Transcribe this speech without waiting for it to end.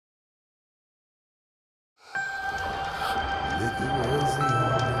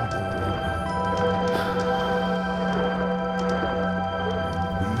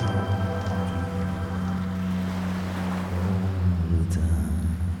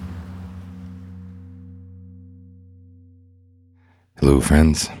Hello,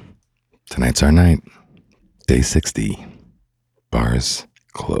 friends. Tonight's our night. Day 60. Bars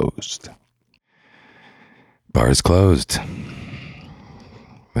closed. Bars closed.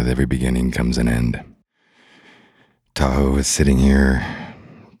 With every beginning comes an end. Tahoe is sitting here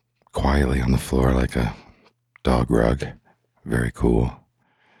quietly on the floor like a dog rug. Very cool.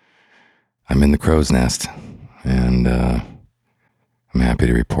 I'm in the crow's nest, and I'm happy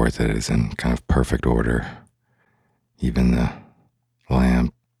to report that it is in kind of perfect order. Even the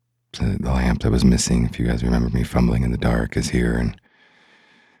lamp that was missing, if you guys remember me fumbling in the dark, is here and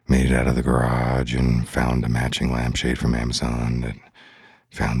made it out of the garage and found a matching lampshade from Amazon, that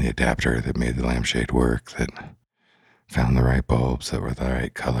found the adapter that made the lampshade work, that found the right bulbs that were the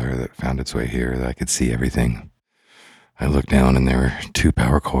right color, that found its way here, that I could see everything. I looked down and there were 2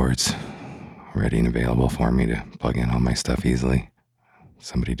 power cords ready and available for me to plug in all my stuff easily.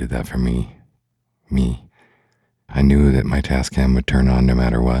 Somebody did that for me. I knew that my Tascam would turn on no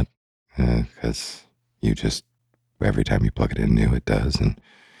matter what, because every time you plug it in new, it does. And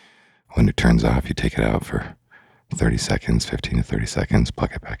when it turns off, you take it out for 30 seconds, 15 to 30 seconds,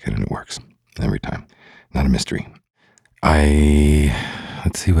 plug it back in, and it works every time. Not a mystery.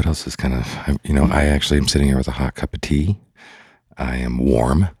 Let's see what else is kind of, I actually am sitting here with a hot cup of tea. I am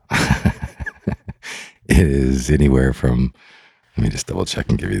warm. It is anywhere from, let me just double check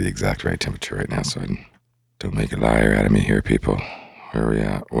and give you the exact right temperature right now so I don't make a liar out of me here, people. Where are we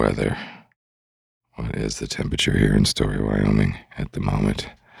at? Weather. What is the temperature here in Story, Wyoming at the moment?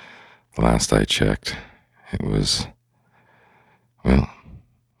 Last I checked, I think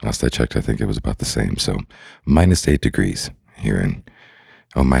it was about the same. So -8 degrees here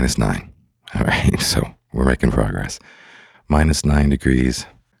 -9. All right, so we're making progress. -9 degrees.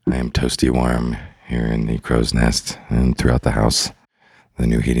 I am toasty warm here in the crow's nest and throughout the house. The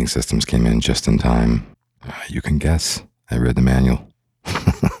new heating systems came in just in time. You can guess, I read the manual.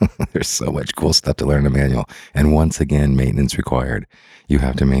 There's so much cool stuff to learn in a manual. And once again, maintenance required. You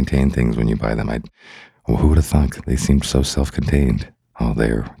have to maintain things when you buy them. Who would have thought? They seemed so self-contained. Oh,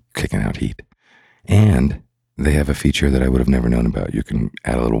 they're kicking out heat. And they have a feature that I would have never known about. You can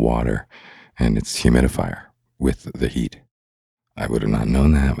add a little water, and it's humidifier with the heat. I would have not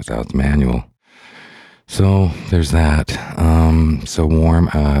known that without the manual. So there's that. So warm,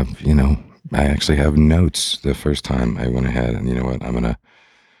 I actually have notes the first time I went ahead, and you know what? I'm going to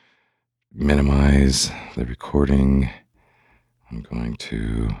minimize the recording. I'm going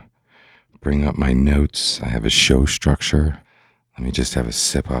to bring up my notes. I have a show structure. Let me just have a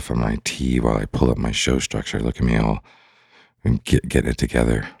sip off of my tea while I pull up my show structure. Look at me all getting it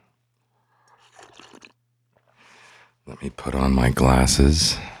together. Let me put on my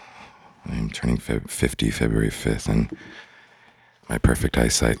glasses. I'm turning 50 February 5th, and my perfect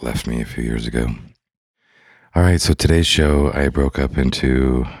eyesight left me a few years ago. All right, so today's show I broke up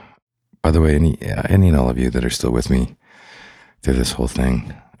into, by the way, any and all of you that are still with me through this whole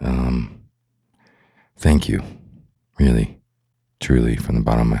thing, thank you, really, truly, from the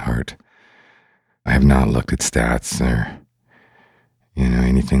bottom of my heart. I have not looked at stats or,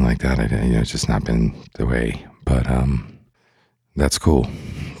 anything like that. It's just not been the way, but that's cool.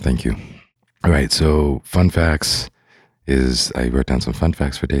 Thank you. All right, so fun facts I wrote down some fun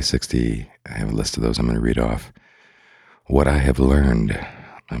facts for day 60. I have a list of those I'm going to read off. What I have learned,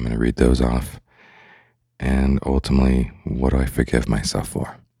 I'm going to read those off. And ultimately, what do I forgive myself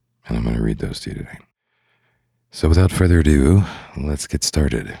for? And I'm going to read those to you today. So without further ado, let's get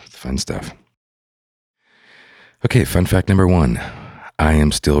started with the fun stuff. Okay, fun fact number 1. I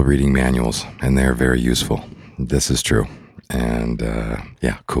am still reading manuals, and they're very useful. This is true. And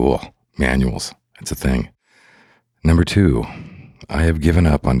cool. Manuals. It's a thing. Number 2, I have given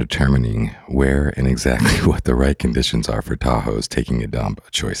up on determining where and exactly what the right conditions are for Tahoe's taking a dump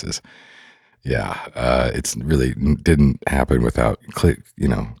choices. Yeah, it's really didn't happen without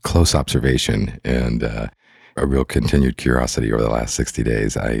close observation and a real continued curiosity over the last 60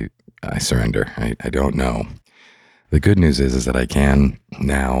 days. I surrender. I don't know. The good news is that I can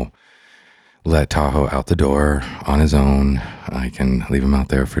now let Tahoe out the door on his own. I can leave him out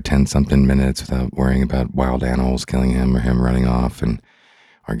there for 10-something minutes without worrying about wild animals killing him or him running off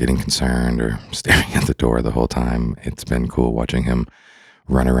or getting concerned or staring at the door the whole time. It's been cool watching him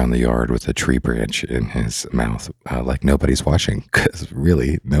run around the yard with a tree branch in his mouth like nobody's watching, because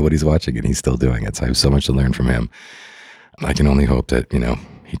really nobody's watching and he's still doing it. So I have so much to learn from him. I can only hope that,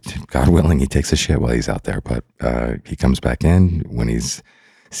 God willing, he takes a shit while he's out there, but he comes back in when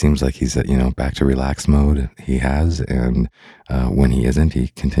seems like he's back to relaxed mode. He has, and when he isn't, he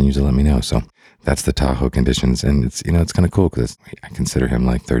continues to let me know. So that's the Tahoe conditions, and it's kind of cool because I consider him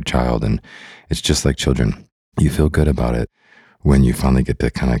like third child, and it's just like children. You feel good about it when you finally get to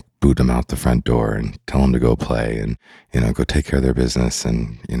kind of boot them out the front door and tell them to go play and go take care of their business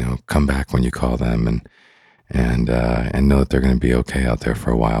and come back when you call them and know that they're going to be okay out there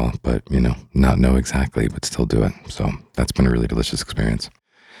for a while, but not know exactly, but still do it. So that's been a really delicious experience.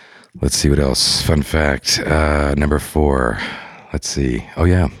 Let's see what else. Fun fact, number 4. Let's see. Oh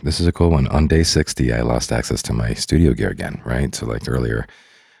yeah, this is a cool one. On day 60, I lost access to my studio gear again, right? So like earlier,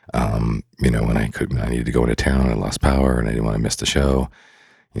 when I needed to go into town, I lost power and I didn't want to miss the show,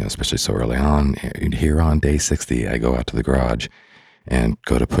 especially so early on. Here on day 60, I go out to the garage and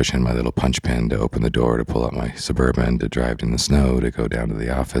go to push in my little punch pin to open the door to pull out my Suburban to drive in the snow to go down to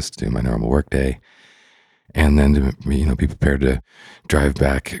the office to do my normal work day. And then to, be prepared to drive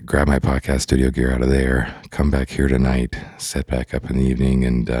back, grab my podcast studio gear out of there, come back here tonight, set back up in the evening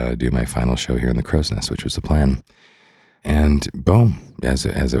and do my final show here in the Crow's Nest, which was the plan. And boom, as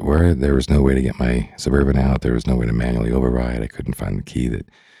it were, there was no way to get my Suburban out. There was no way to manually override. I couldn't find the key that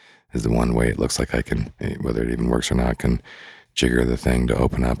is the one way it looks like I can, whether it even works or not, can jigger the thing to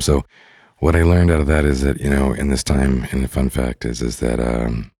open up. So what I learned out of that is that, in this time, and the fun fact is that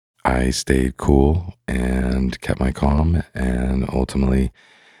I stayed cool and kept my calm and ultimately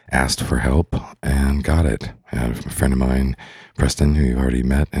asked for help and got it. A friend of mine, Preston, who you've already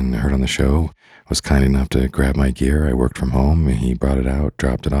met and heard on the show, was kind enough to grab my gear. I worked from home and he brought it out,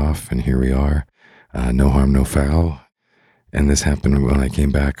 dropped it off, and here we are. No harm, no foul. And this happened when I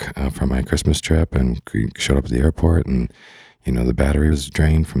came back from my Christmas trip and showed up at the airport and the battery was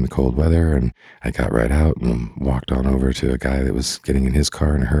drained from the cold weather, and I got right out and walked on over to a guy that was getting in his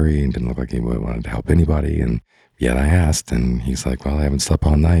car in a hurry and didn't look like he wanted to help anybody. And yet I asked, and he's like, well, I haven't slept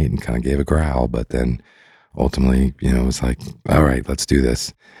all night, and kind of gave a growl, but then ultimately, was like, all right, let's do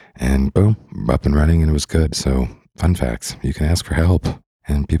this. And boom, up and running, and it was good. So fun facts, you can ask for help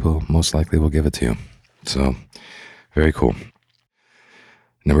and people most likely will give it to you. So very cool.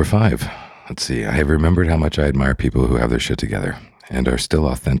 Number 5. Let's see. I have remembered how much I admire people who have their shit together and are still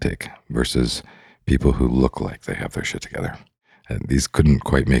authentic versus people who look like they have their shit together. These couldn't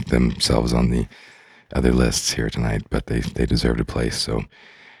quite make themselves on the other lists here tonight, but they deserved a place. So,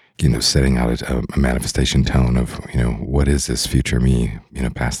 setting out a manifestation tone of, what is this future me,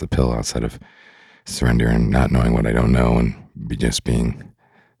 past the pill outside of surrender and not knowing what I don't know and just being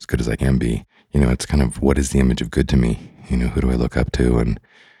as good as I can be. It's kind of what is the image of good to me? Who do I look up to and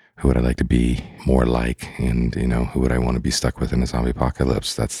who would I like to be more like? And, who would I want to be stuck with in a zombie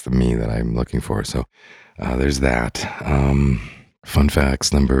apocalypse? That's the me that I'm looking for. So there's that. Fun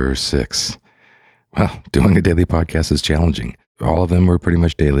facts number 6. Well, doing a daily podcast is challenging. All of them were pretty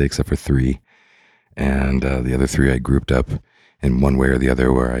much daily except for 3. And the other 3 I grouped up in one way or the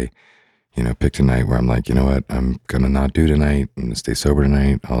other where I, picked a night where I'm like, you know what, I'm going to not do tonight. I'm going to stay sober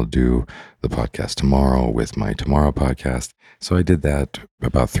tonight. I'll do the podcast tomorrow with my tomorrow podcast. So I did that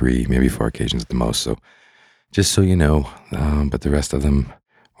about 3, maybe 4 occasions at the most. So just so you know, but the rest of them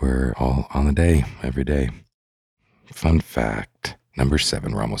were all on the day, every day. Fun fact, number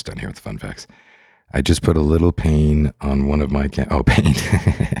 7. We're almost done here with the fun facts. I just put a little paint on one of my paint.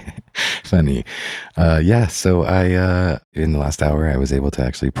 Funny. So I in the last hour I was able to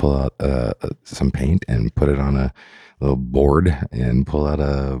actually pull out some paint and put it on a little board and pull out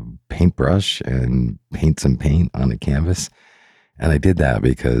a paintbrush and paint some paint on a canvas. And I did that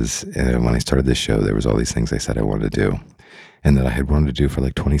because when I started this show, there was all these things I said I wanted to do and that I had wanted to do for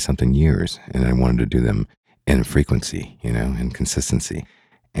like 20 something years. And I wanted to do them in frequency, in consistency.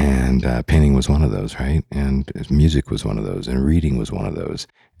 And painting was one of those, right? And music was one of those, and reading was one of those,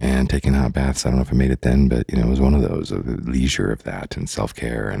 and taking hot baths. I don't know if I made it then, but it was one of those, the leisure of that, and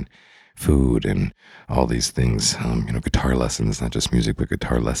self-care, and food, and all these things. Guitar lessons, not just music, but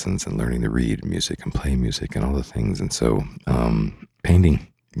guitar lessons, and learning to read music and play music, and all the things. And so, painting.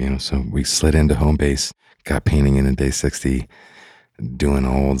 So we slid into home base, got painting in day 60, doing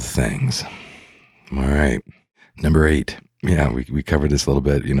all the things. All right, number 8. Yeah, we covered this a little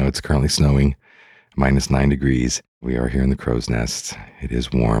bit. It's currently snowing, -9 degrees. We are here in the Crow's Nest. It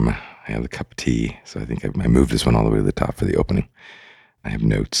is warm. I have a cup of tea. So I think I moved this one all the way to the top for the opening. I have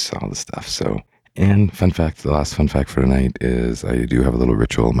notes, all the stuff. So, and fun fact, the last fun fact for tonight is I do have a little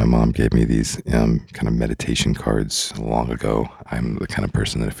ritual. My mom gave me these kind of meditation cards long ago. I'm the kind of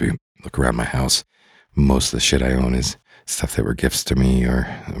person that if you look around my house, most of the shit I own is stuff that were gifts to me or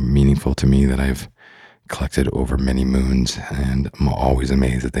meaningful to me that I've collected over many moons, and I'm always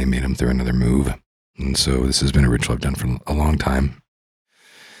amazed that they made them through another move. And so this has been a ritual I've done for a long time.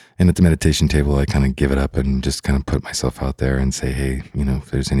 And at the meditation table, I kind of give it up and just kind of put myself out there and say, hey,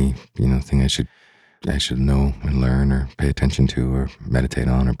 if there's any, thing I should know and learn or pay attention to or meditate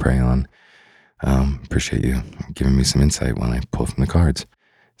on or pray on, appreciate you giving me some insight when I pull from the cards.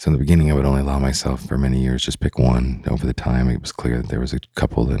 So in the beginning, I would only allow myself for many years just pick one. Over the time, it was clear that there was a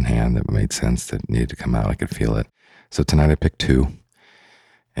couple in hand that made sense that needed to come out. I could feel it. So tonight I picked two,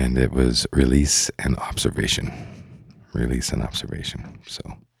 and it was release and observation. Release and observation. So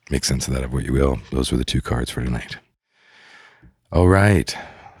make sense of that of what you will. Those were the two cards for tonight. All right.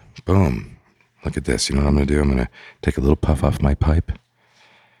 Boom. Look at this. You know what I'm going to do? I'm going to take a little puff off my pipe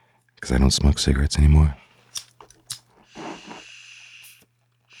because I don't smoke cigarettes anymore.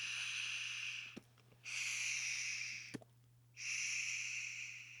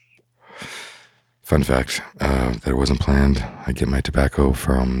 Fun fact, that it wasn't planned. I get my tobacco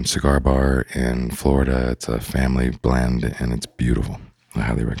from Cigar Bar in Florida. It's a family blend, and it's beautiful. I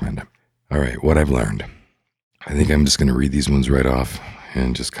highly recommend it. All right, what I've learned. I think I'm just going to read these ones right off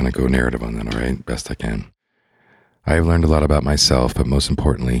and just kind of go narrative on them, all right? Best I can. I have learned a lot about myself, but most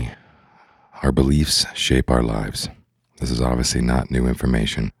importantly, our beliefs shape our lives. This is obviously not new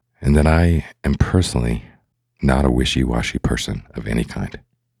information, and that I am personally not a wishy-washy person of any kind.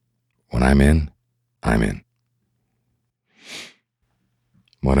 When I'm in, I'm in.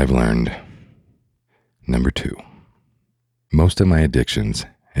 What I've learned. Number 2. Most of my addictions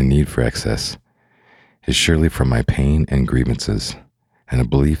and need for excess is surely from my pain and grievances and a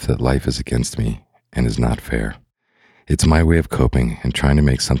belief that life is against me and is not fair. It's my way of coping and trying to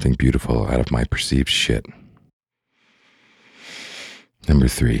make something beautiful out of my perceived shit. Number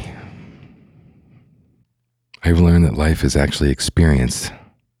 3. I've learned that life is actually experienced,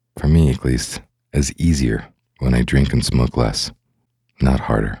 for me at least, as easier when I drink and smoke less, not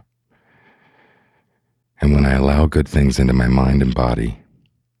harder. And when I allow good things into my mind and body,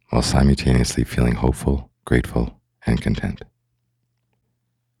 while simultaneously feeling hopeful, grateful, and content.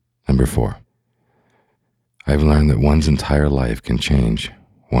 Number 4. I've learned that one's entire life can change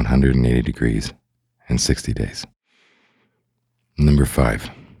 180 degrees in 60 days. Number 5.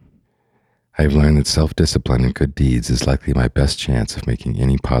 I've learned that self-discipline and good deeds is likely my best chance of making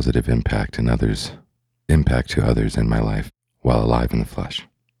any positive impact to others in my life while alive in the flesh.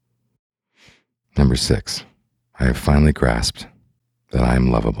 Number 6. I have finally grasped that I am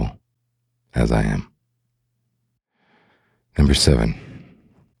lovable as I am. Number 7.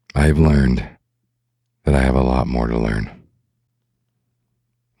 I have learned that I have a lot more to learn.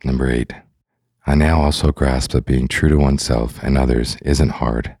 Number 8. I now also grasp that being true to oneself and others isn't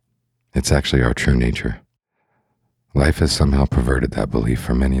hard. It's actually our true nature. Life has somehow perverted that belief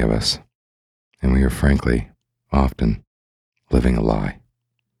for many of us, and we are frankly, often, living a lie.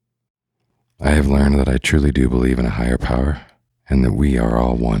 I have learned that I truly do believe in a higher power and that we are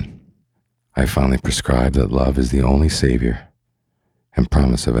all one. I finally prescribe that love is the only savior and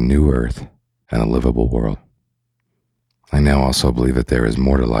promise of a new earth and a livable world. I now also believe that there is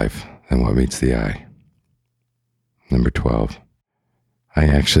more to life than what meets the eye. Number 12. I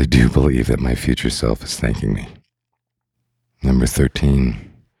actually do believe that my future self is thanking me. Number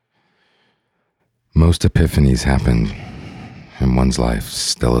 13. Most epiphanies happen in one's life's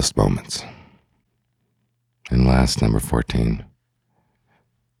stillest moments. And last, number 14.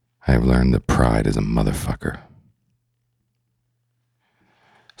 I have learned that pride is a motherfucker.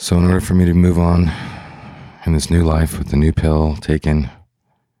 So in order for me to move on in this new life with the new pill taken,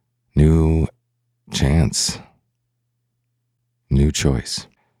 new chance, new choice,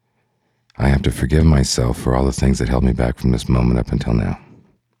 I have to forgive myself for all the things that held me back from this moment up until now.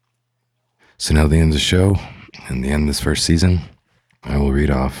 So now at the end of the show, and the end of this first season, I will read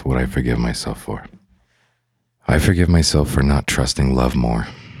off what I forgive myself for. I forgive myself for not trusting love more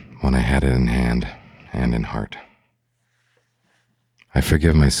when I had it in hand and in heart. I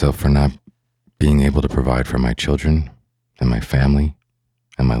forgive myself for not being able to provide for my children and my family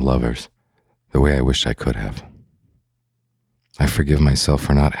and my lovers the way I wished I could have. I forgive myself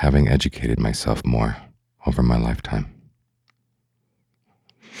for not having educated myself more over my lifetime.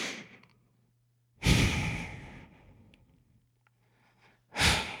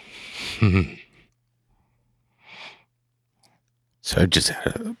 So I just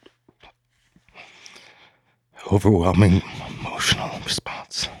had an overwhelming emotional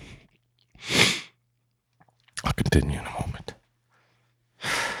response. I'll continue in a moment.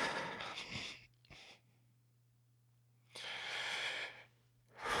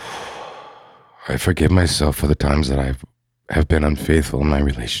 I forgive myself for the times that I have been unfaithful in my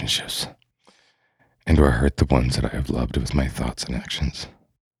relationships and or hurt the ones that I have loved with my thoughts and actions.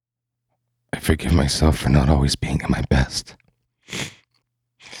 I forgive myself for not always being at my best.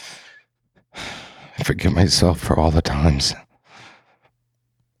 I forgive myself for all the times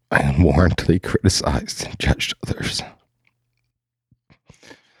I unwarrantedly criticized and judged others,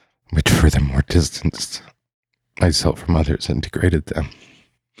 which furthermore distanced myself from others and degraded them.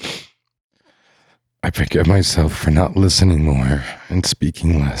 I forgive myself for not listening more and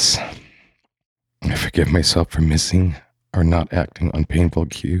speaking less. I forgive myself for missing or not acting on painful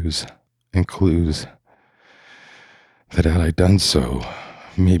cues and clues that had I done so,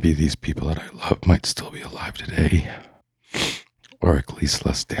 maybe these people that I love might still be alive today, or at least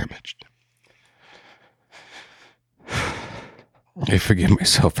less damaged. I forgive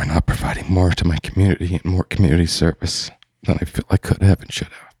myself for not providing more to my community and more community service than I feel I could have and should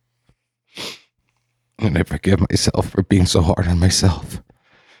have. And I forgive myself for being so hard on myself,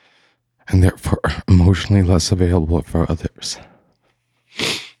 and therefore emotionally less available for others.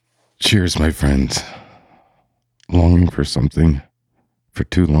 Cheers, my friends. Longing for something for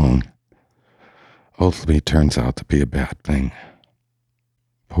too long ultimately turns out to be a bad thing.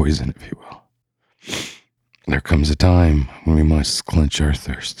 Poison, if you will. There comes a time when we must quench our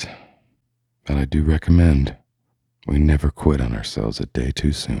thirst, but I do recommend we never quit on ourselves a day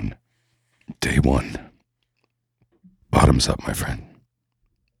too soon. Day one. Bottoms up, my friend.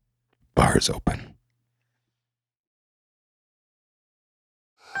 Bar is open.